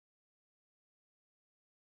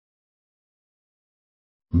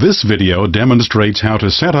This video demonstrates how to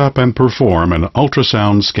set up and perform an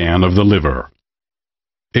ultrasound scan of the liver.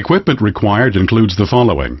 Equipment required includes the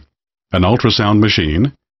following: an ultrasound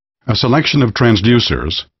machine, a selection of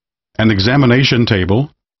transducers, an examination table,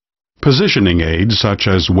 positioning aids such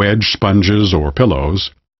as wedge sponges or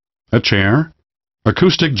pillows, a chair,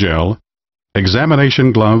 acoustic gel,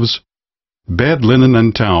 examination gloves, bed linen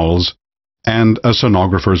and towels, and a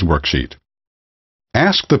sonographer's worksheet.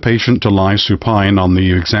 Ask the patient to lie supine on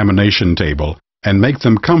the examination table and make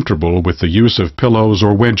them comfortable with the use of pillows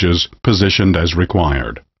or wedges positioned as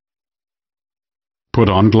required. Put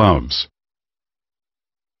on gloves.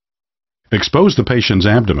 Expose the patient's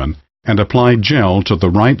abdomen and apply gel to the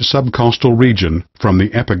right subcostal region from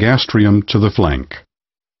the epigastrium to the flank.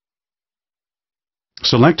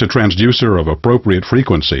 Select a transducer of appropriate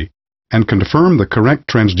frequency and confirm the correct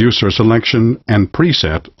transducer selection and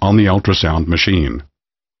preset on the ultrasound machine.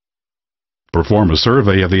 Perform a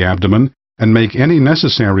survey of the abdomen and make any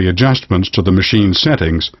necessary adjustments to the machine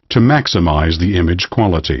settings to maximize the image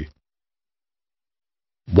quality.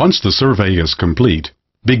 Once the survey is complete,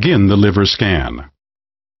 begin the liver scan.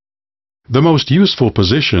 The most useful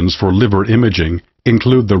positions for liver imaging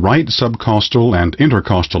include the right subcostal and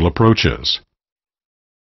intercostal approaches.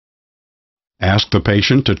 Ask the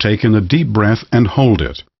patient to take in a deep breath and hold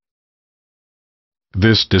it.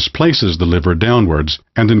 This displaces the liver downwards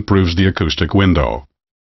and improves the acoustic window.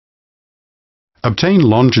 Obtain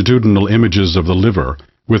longitudinal images of the liver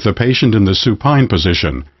with the patient in the supine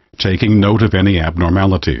position, taking note of any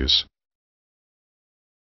abnormalities.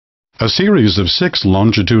 A series of 6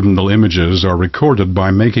 longitudinal images are recorded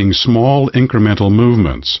by making small incremental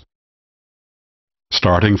movements.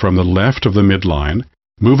 Starting from the left of the midline,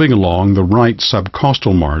 moving along the right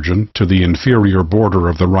subcostal margin to the inferior border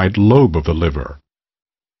of the right lobe of the liver.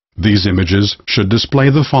 These images should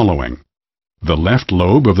display the following: the left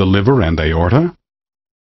lobe of the liver and aorta,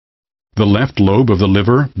 the left lobe of the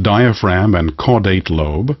liver, diaphragm and caudate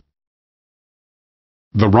lobe,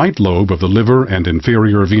 the right lobe of the liver and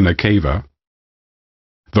inferior vena cava,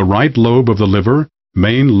 the right lobe of the liver,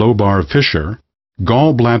 main lobar fissure,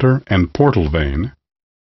 gallbladder and portal vein,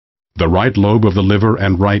 the right lobe of the liver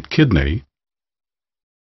and right kidney,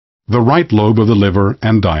 the right lobe of the liver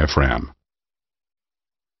and diaphragm.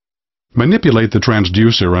 Manipulate the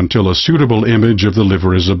transducer until a suitable image of the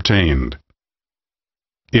liver is obtained.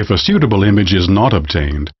 If a suitable image is not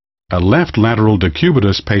obtained, a left lateral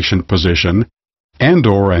decubitus patient position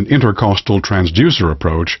and/or an intercostal transducer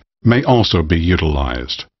approach may also be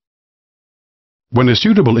utilized. When a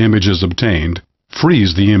suitable image is obtained,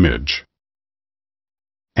 freeze the image.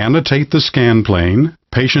 Annotate the scan plane,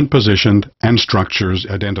 patient positioned, and structures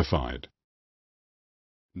identified.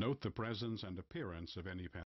 Note the presence and appearance of any